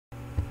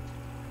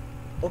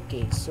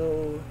Okay,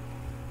 so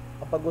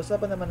ang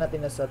pag-usapan naman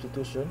natin na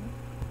substitution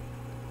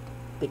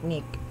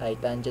technique ay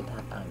tangent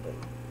half-angle.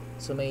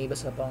 So may iba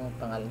sa pang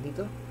pangalan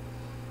dito.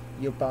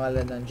 Yung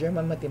pangalan ng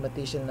German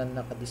mathematician na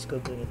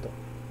nakadiscover nito.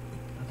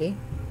 Okay?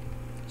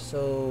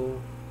 So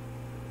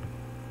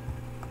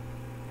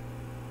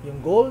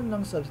yung goal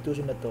ng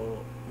substitution na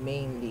to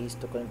mainly is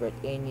to convert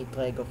any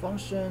trigo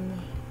function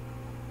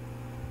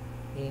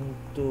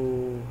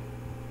into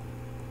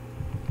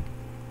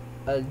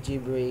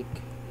algebraic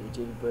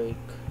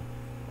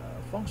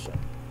function,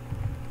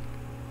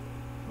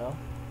 no?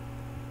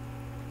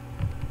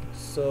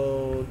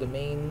 So the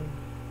main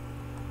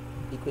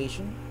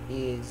equation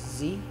is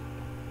z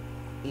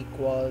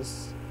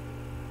equals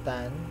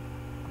tan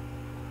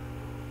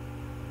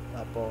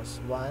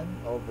tapos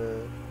 1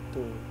 over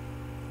 2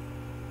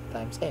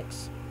 times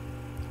x.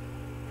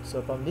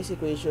 So from this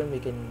equation we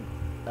can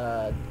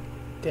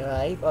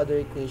derive other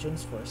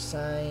equations for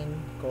sine,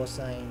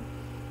 cosine,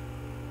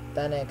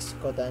 tan x,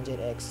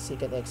 cotangent x,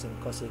 secant x, and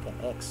cosecant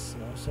x,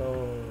 no?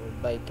 So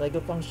by trigo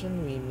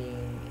function we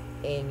mean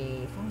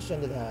any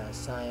function that has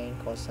sine,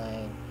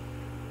 cosine,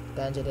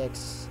 tangent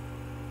x.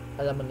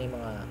 Alam mo na yung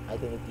mga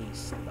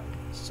identities, diba?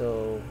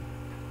 So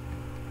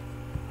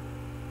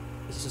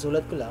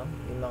isusulat ko lang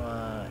yung mga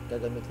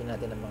gagamitin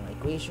natin ng mga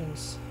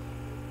equations.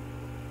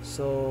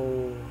 So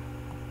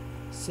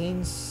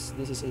since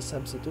this is a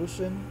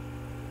substitution,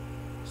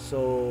 so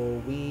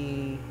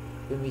when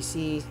we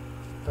see,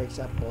 for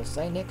example,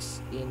 sin x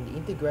in the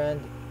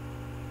integrand,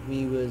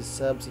 we will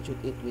substitute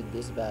it with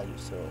this value.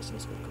 So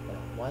sinusulat ko pa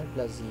lang 1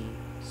 plus z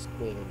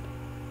squared,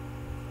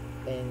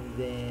 and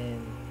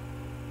then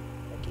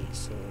okay,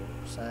 so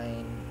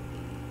sin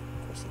the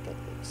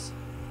cosecant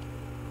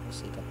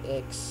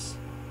x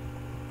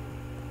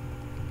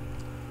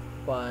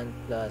 1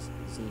 plus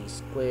z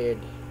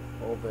squared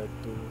over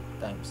 2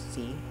 times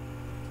c,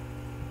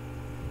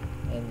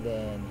 and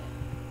then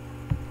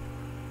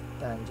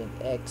tangent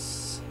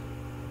x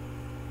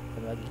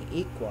magiging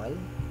equal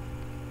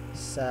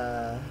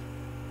sa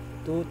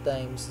 2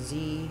 times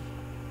z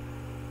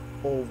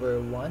over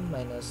 1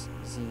 minus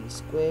z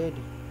squared,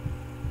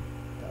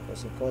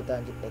 tapos yung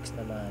cotangent x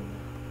naman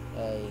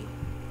ay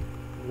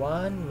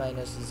 1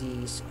 minus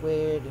z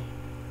squared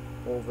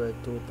over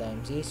 2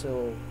 times z.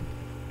 So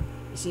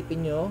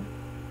isipin nyo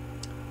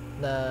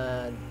na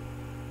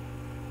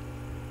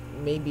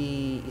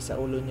maybe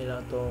isaulo nyo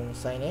lang tong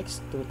sin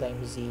x 2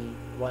 times z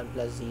 1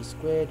 plus z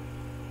squared,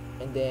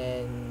 and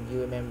then you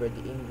remember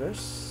the inverse.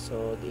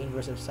 So the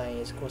inverse of sine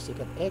is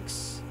cosecant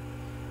x,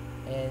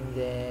 and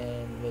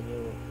then when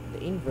you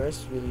the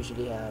inverse will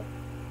usually have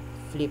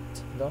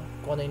flipped, no?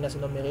 Kung ano yung nasa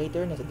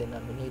numerator, nasa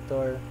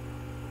denominator.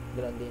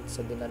 Ganun din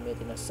sa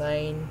denominator na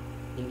sine,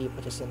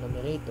 ilipat siya sa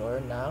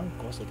numerator ng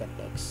cosecant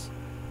x.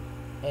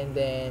 And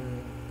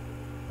then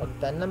pag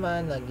tan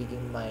naman,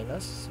 nagiging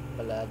minus,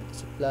 mula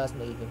dito sa plus,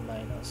 nagiging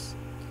minus.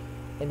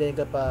 And then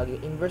kapag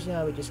yung inverse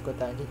niya, which is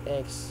cotangent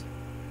x,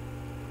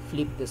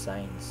 flip the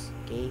signs,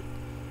 okay?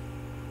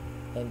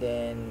 And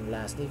then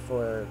lastly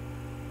for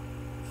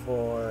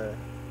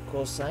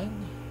cosine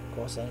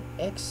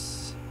x,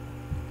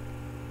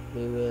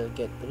 we will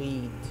get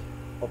rid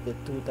of the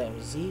 2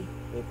 times z,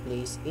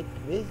 replace it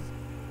with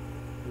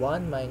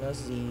 1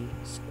 minus z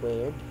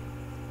squared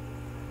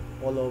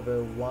all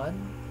over 1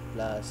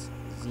 plus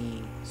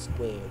z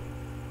squared.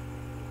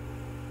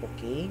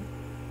 Okay?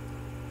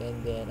 And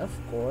then of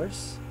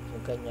course,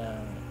 yung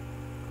kanyang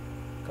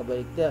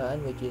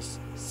kabaliktaran, which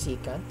is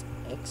secant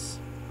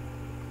x,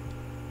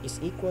 is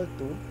equal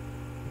to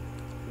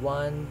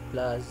 1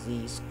 plus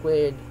z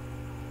squared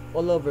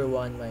all over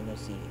 1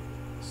 minus z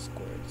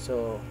squared.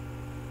 So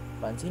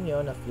pansin nyo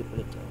na flip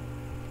ulit yun.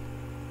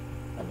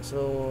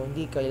 So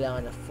hindi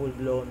kailangan na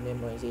full-blown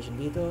memorization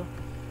dito.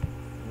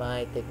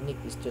 My technique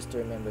is just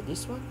to remember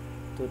this one,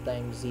 2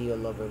 times z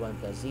all over 1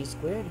 plus z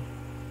squared,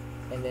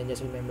 and then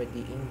just remember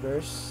the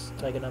inverse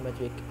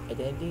trigonometric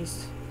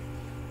identities.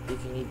 If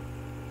you need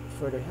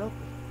further help,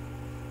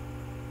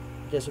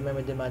 just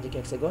remember the magic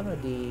hexagon or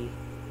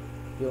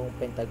yung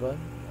pentagon.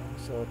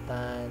 So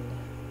tan,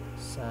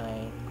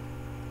 sine,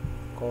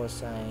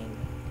 cosine,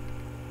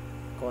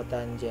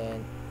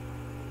 cotangent,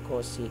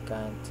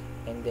 cosecant,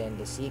 and then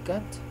the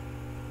secant,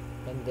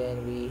 and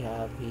then we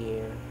have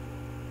here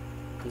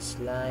this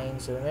line.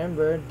 So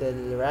remember,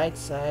 the right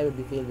side will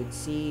be filled with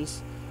c's,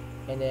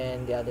 and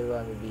then the other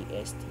one will be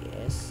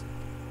sts,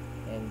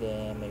 and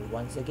then may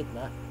 1 sa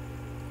gitna.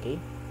 Okay,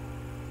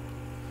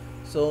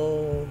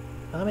 so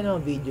marami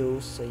namang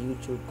videos sa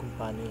YouTube kung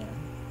paano yan,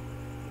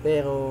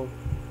 pero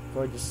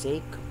for the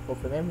sake of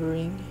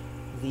remembering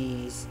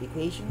these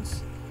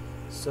equations,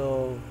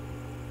 so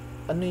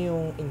ano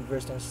yung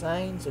inverse ng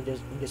sine? So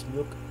just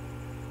look,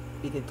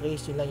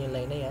 ititrace yun lang yung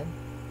line na yan.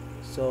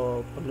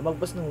 So pag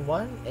lumagpas ng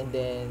 1, and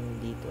then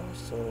dito,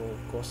 so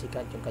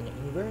cosecant yung kanyang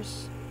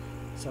inverse.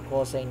 Sa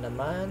cosine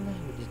naman,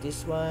 which is this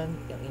one,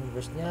 yung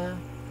inverse niya,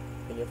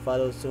 when you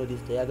follow through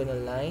this diagonal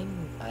line,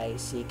 ay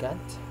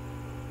secant.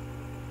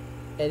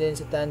 And then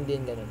sa tan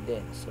din, ganun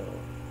din. So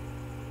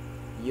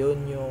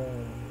yun yung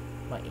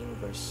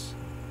ma-inverse.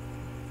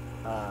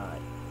 uh,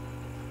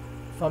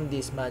 from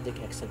this magic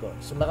hexagon.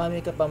 So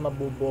marami ka pa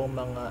mabubuong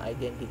mga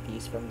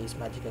identities from this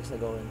magic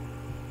hexagon.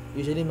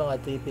 Usually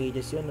mga 3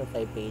 pages yun o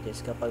 5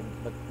 pages kapag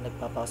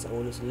nagpapasa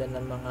ulo sila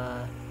ng mga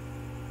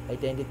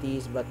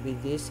identities, but with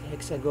this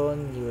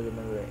hexagon you will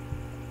remember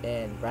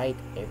and write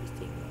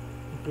everything,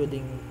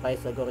 including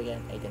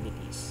Pythagorean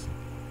identities.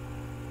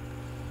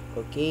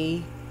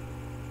 Okay,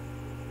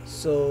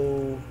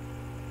 so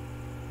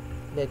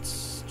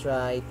let's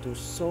try to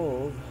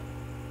solve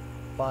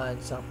one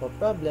sample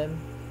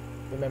problem.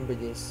 Remember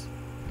this,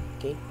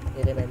 okay?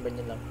 I-remember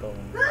nyo lang kung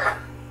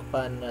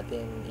paano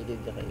natin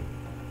i-derive.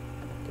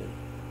 Okay,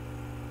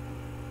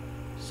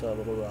 so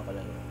bababa ko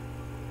lang yung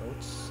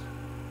notes.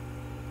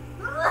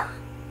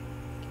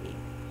 Okay,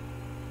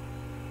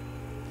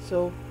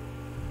 so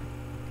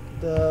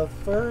the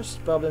first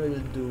problem we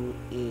will do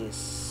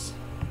is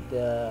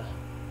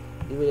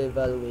we will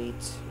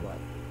evaluate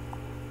what?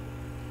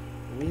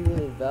 We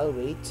will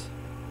evaluate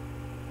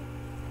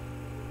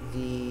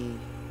the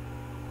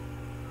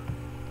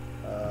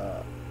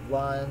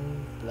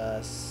 1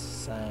 plus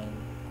sine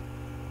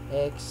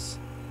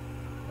x,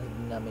 ang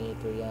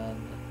denominator yan,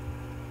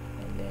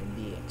 and then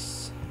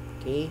dx.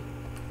 Okay,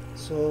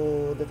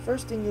 so the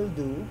first thing you'll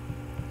do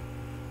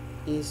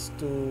is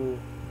to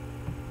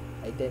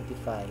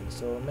identify.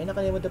 So may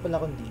nakalimutan pala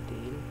akong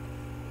detail.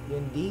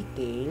 Yung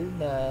detail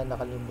na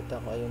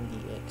nakalimutan ko ay yung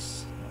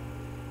dx.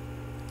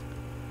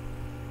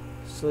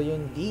 So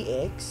yung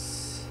dx,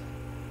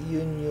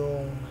 yun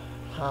yung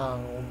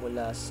hang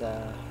mula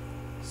sa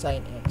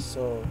sin x.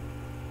 So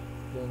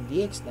yung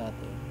dx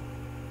natin,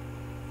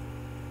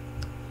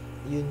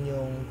 yun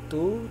yung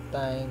 2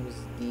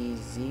 times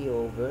dz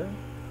over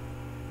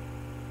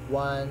 1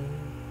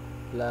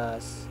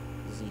 plus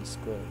z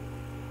squared.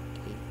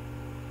 Okay,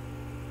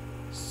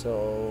 so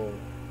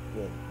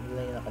yun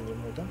lang yung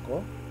nakalimutan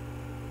ko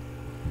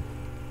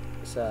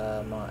sa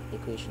mga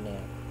equation na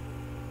yan.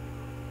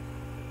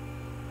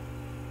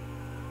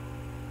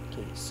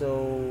 Okay, so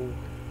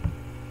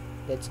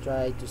let's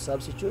try to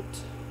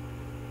substitute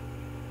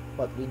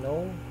what we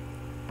know.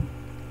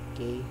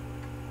 Okay,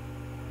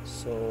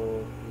 so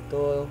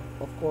ito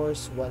of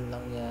course 1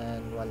 lang yan,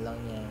 1 lang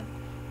yan,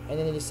 and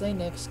then yung sin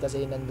x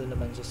kasi nandun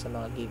naman siya sa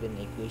mga given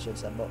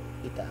equations sa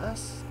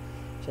itaas,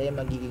 siya yung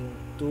magiging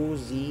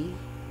 2z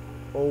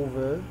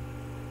over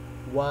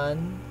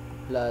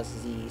 1 plus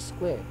z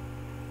squared.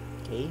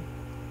 Okay,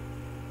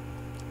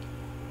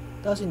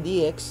 tapos yung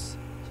dx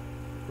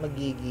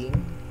magiging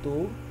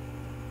 2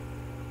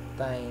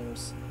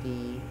 times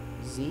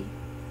dz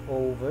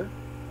over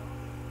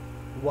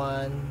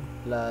 1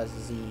 plus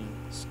z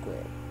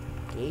squared.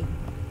 Okay,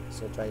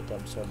 so try to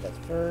absorb that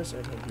first,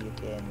 or maybe you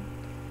can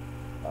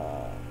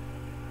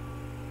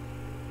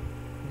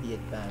be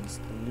advanced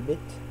a little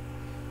bit.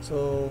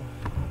 So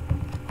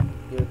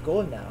your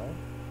goal now,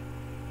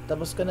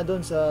 tapos ka na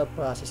dun sa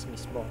process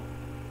mismo,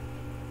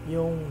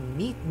 yung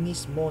meet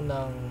mismo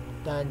ng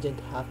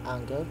tangent half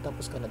angle,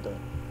 tapos ka na dun.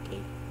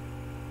 Okay,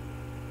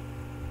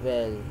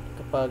 well,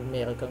 kapag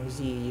meron kang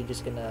z, you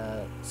just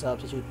gonna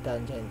substitute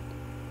tangent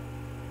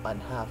on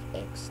half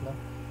x, no?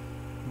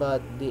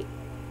 But the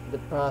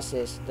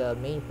process, the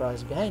main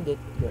process behind it,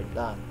 you're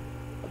done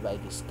by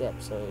this step.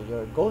 So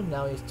your goal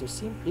now is to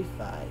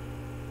simplify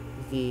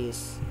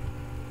this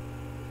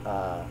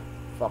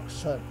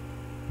function.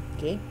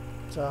 Okay,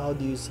 so how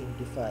do you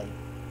simplify?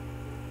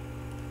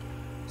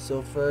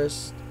 So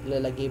first,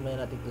 ilalagay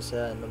muna natin ito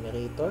sa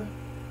numerator.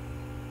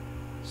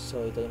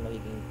 So ito yung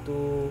magiging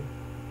 2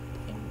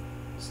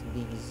 times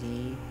dz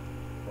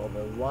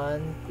over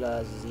 1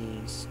 plus z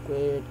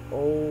squared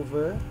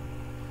over,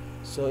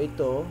 so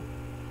ito,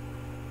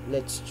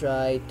 let's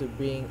try to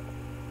bring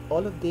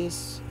all of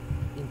this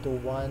into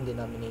one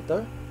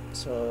denominator.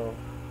 So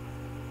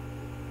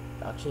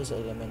actually sa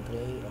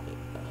elementary, okay,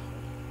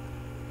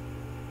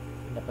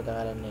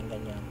 napag-aralan na yung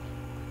ganyan.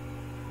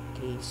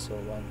 Okay, so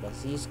 1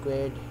 plus z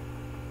squared,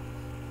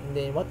 and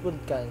then what would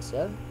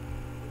cancel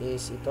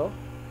is ito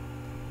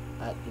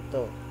at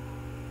ito.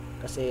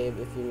 Kasi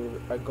if you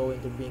are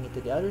going to bring it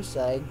to the other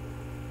side,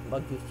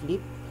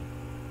 mag-flip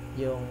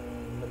yung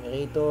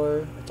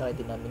numerator at saka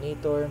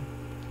denominator,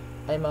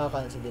 ay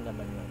makakancel din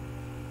naman yun.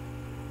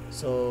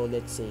 So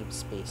let's save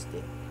space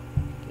din.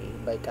 Okay,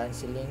 by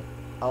canceling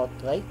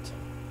outright.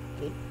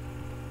 Okay,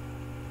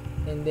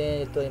 and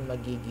then ito ay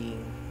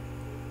magiging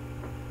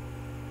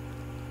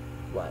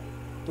what?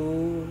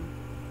 2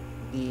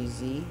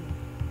 dz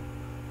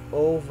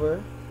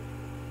over,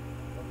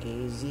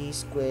 okay, z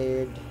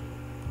squared,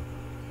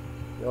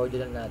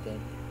 i-order lang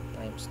natin,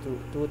 times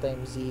 2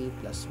 times z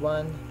plus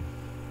 1,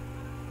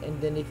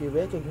 and then if you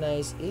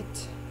recognize it,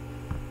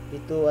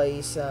 ito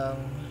ay isang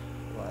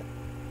what?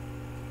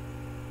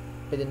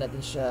 Pwede natin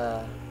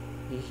siya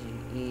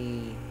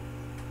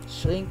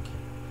i-shrink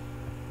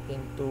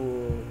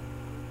into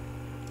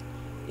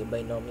a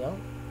binomial.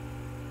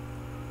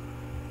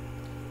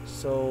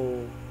 So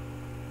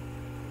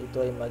ito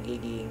ay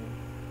magiging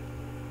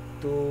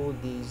 2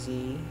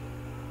 dz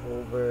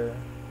over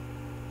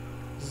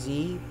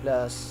z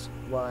plus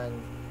 1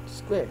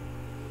 squared.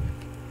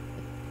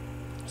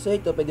 So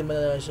ito, pwede mo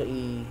na lang siya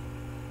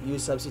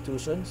i-use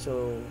substitution.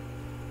 So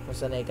kung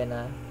sanay ka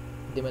na,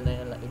 hindi mo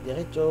na lang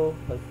i-diretso,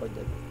 but for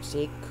the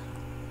sake.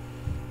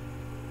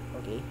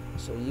 Okay,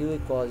 so u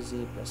equals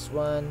z plus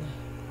 1,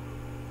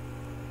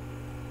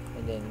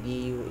 and then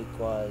du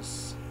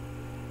equals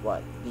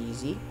what?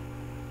 dz.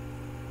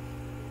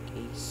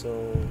 Okay,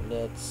 so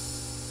let's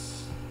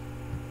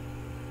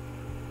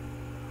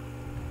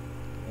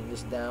bring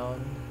this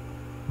down.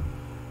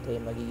 Ito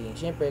yung magiging,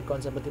 syempre,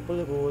 concept multiple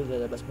rule,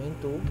 lalabas mo yung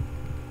 2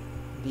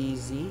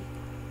 dz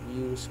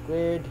u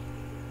squared,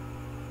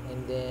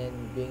 and then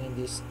bringing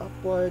this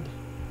upward.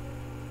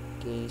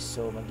 Okay,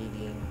 so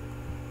magiging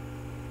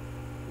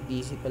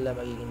dz pala,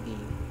 magiging du.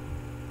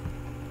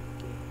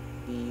 Okay,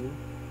 du.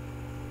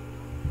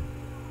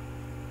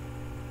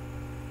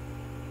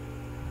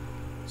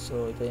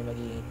 So ito yung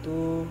magiging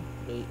 2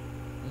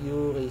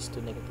 u raised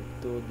to negative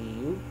 2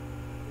 du.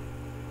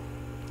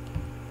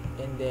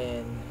 And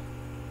then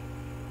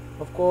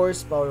of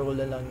course, power rule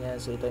na lang yan.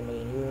 So ito yung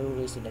magiging u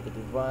raised to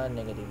negative 1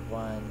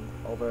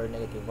 over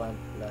negative 1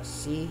 plus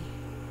c.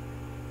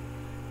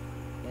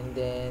 And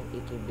then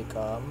it will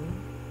become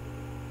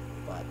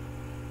what?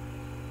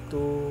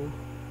 2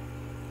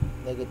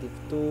 negative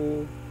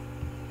 2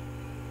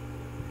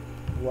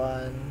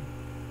 1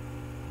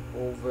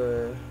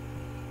 over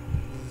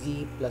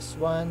z plus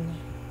 1,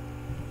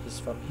 which is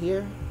from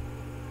here,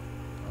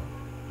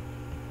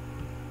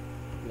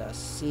 plus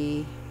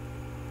c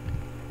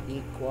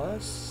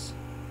equals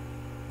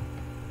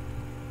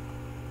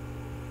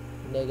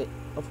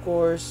of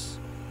course,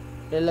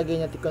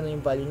 ilalagay natin kung ano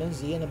yung value ng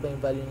z. Ano ba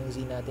yung value ng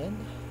z natin?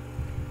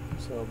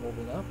 So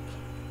moving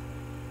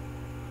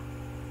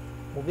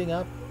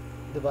up,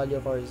 the value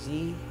of our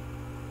z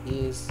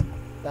is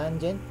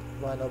tangent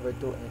 1 over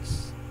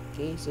 2x.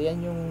 Okay, so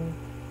yan yung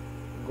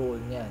goal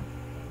niyan,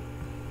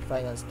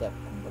 final step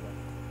kumbaga.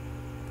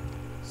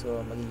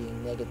 So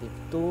magiging negative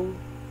 2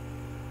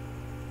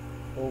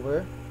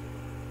 over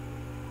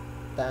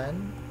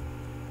tan,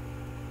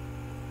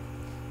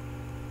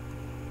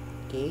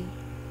 okay,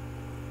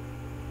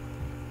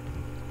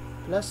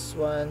 plus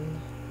 1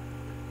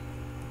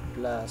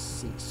 plus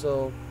c.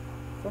 So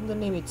from the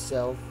name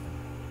itself,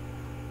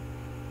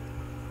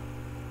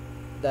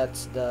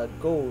 that's the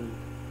goal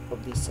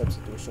of this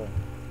substitution.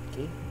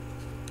 Okay.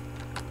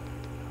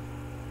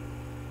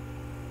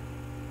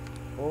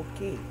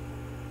 Okay.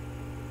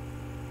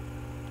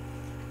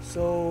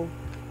 So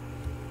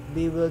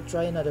we will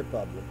try another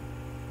problem.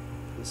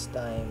 This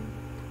time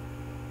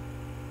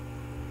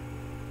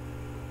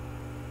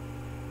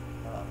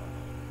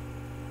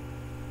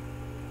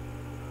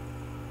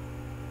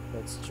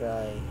let's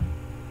try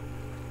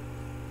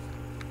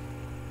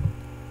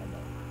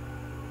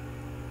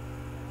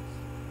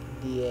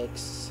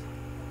dx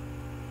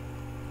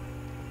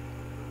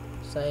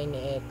sin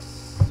x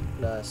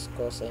plus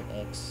cosine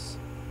x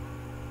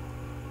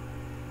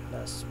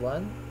plus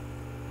 1.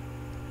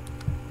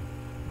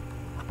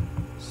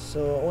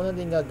 So una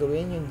din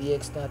gagawin yung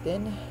dx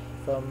natin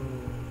from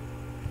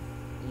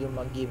yung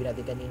mag-given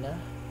natin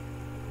kanina.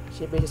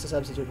 Siyempre sa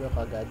substitute mo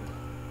kagad,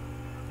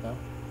 no?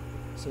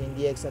 So yung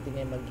dx natin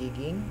ay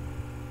magiging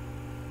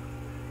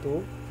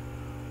 2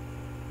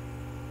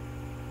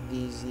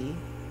 dz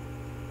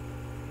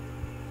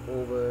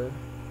over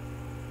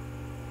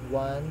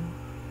 1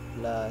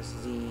 plus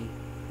z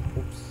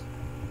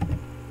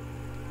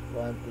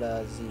 1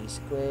 plus z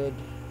squared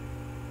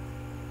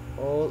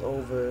all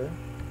over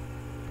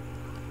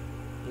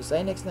yung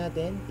sin x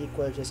natin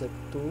equal just at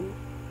 2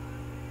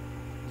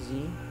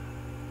 z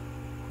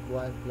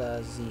 1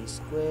 plus z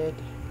squared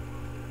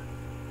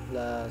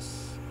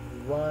plus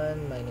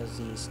 1 minus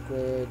z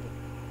squared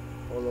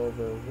all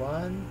over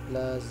 1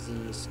 plus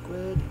z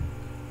squared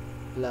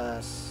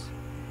plus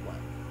 1.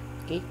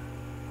 Okay?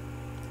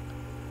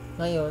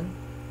 Ngayon,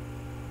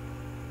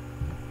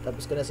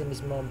 tapos ka na sa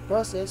mismong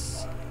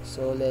process.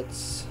 So,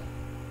 let's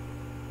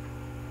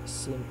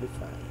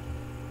simplify.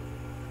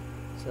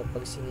 So,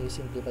 pag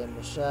simplify mo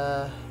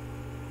siya,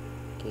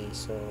 okay,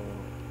 so,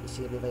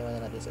 i-simplify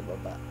muna natin sa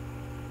baba.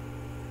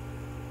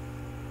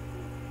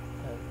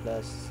 1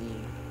 plus z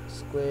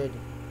squared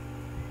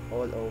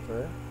all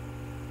over.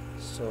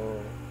 So,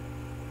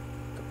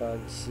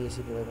 kapag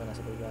simplify mo na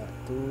sa baba,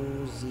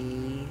 2z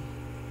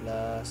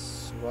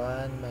plus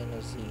 1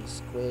 minus z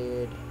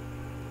squared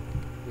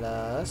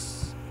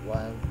plus 1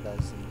 plus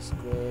z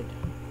squared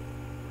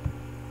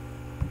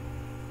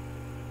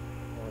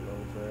all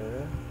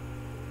over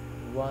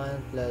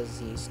 1 plus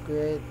z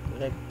squared,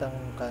 rectang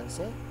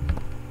cancel.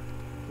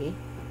 Okay,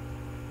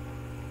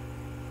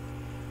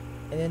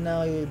 and then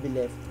now you will be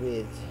left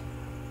with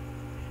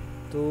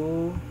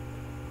 2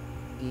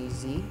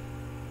 dz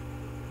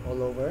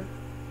all over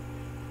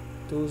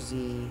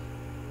 2z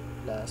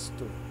plus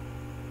 2.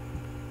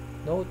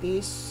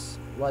 Notice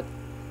what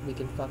we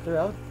can factor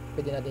out.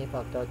 Pwede natin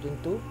i-factor out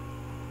yung 2.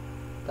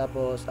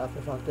 Tapos,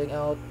 after factoring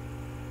out,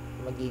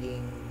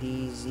 magiging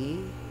dz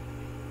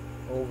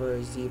over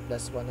z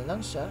plus 1 na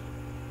lang siya.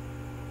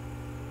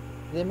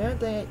 Then,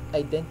 meron tayong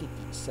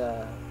identity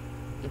sa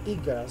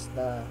integrals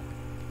na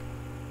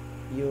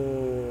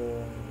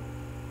yung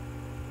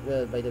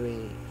well, by the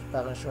way,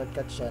 parang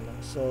shortcut siya, no?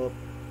 So,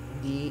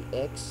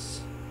 dx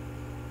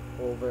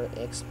over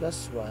x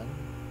plus 1,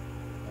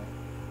 no?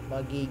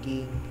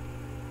 Magiging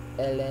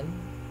ln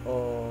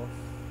of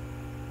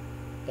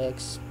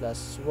x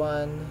plus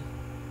 1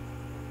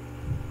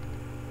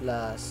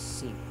 plus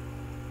c.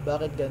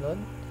 Bakit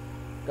ganon?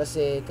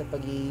 Kasi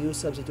kapag i-u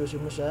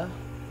substitution mo siya,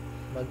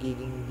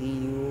 magiging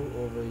du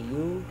over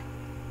u,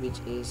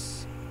 which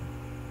is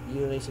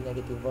u raised to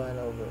negative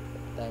 1 over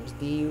times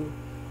du.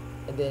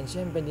 And then,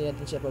 syempre, hindi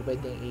natin siya pa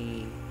pwedeng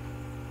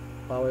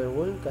i-power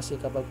rule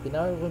kasi kapag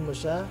pinower rule mo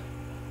siya,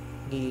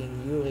 magiging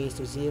u raised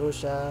to 0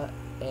 siya,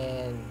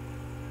 and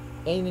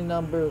any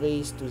number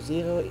raised to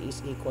 0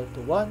 is equal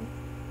to 1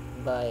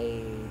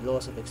 by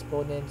laws of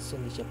exponents, so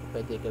hindi siya pa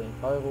pwede gawing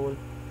power rule.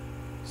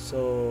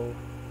 So,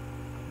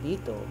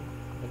 dito,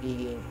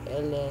 magiging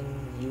ln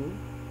u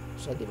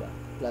siya, diba?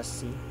 Plus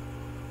c.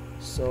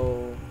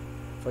 So,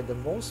 for the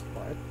most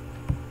part,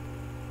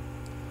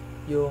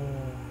 yung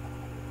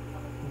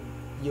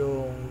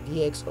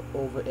dx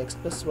over x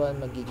plus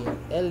 1 magiging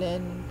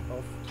ln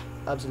of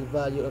absolute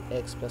value of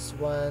x plus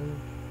 1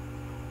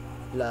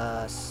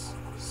 plus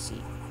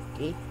c.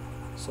 Okay?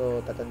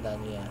 So,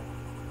 tatandaan nyo yan.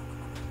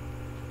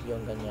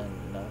 Yung ganyan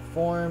na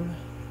form,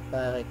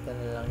 parek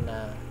na lang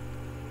na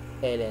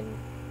ln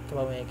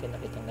kapag may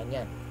nakitang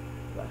ganyan.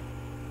 Diba?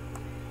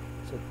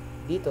 So,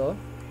 dito,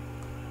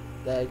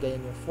 dahil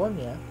ganyan yung form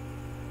niya,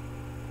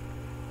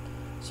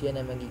 so yan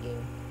ang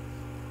magiging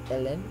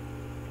ln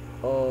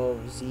of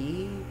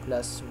z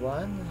plus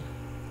 1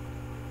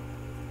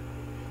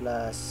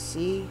 plus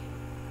c,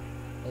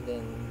 and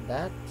then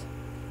that,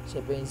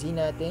 syempre yung z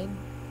natin,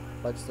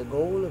 what's the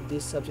goal of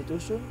this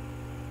substitution?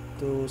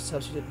 To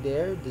substitute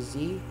there the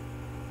z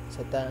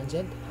sa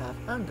tangent half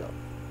angle.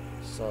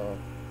 So,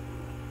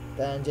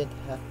 tangent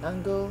half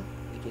angle,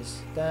 which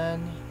is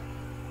tan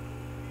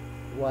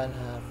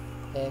 1/2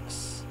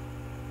 x,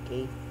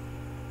 okay,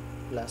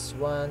 plus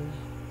 1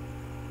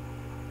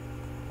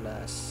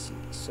 plus c.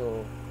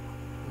 So,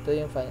 ito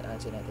yung final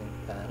answer natin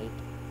para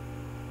rito.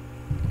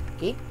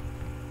 Okay?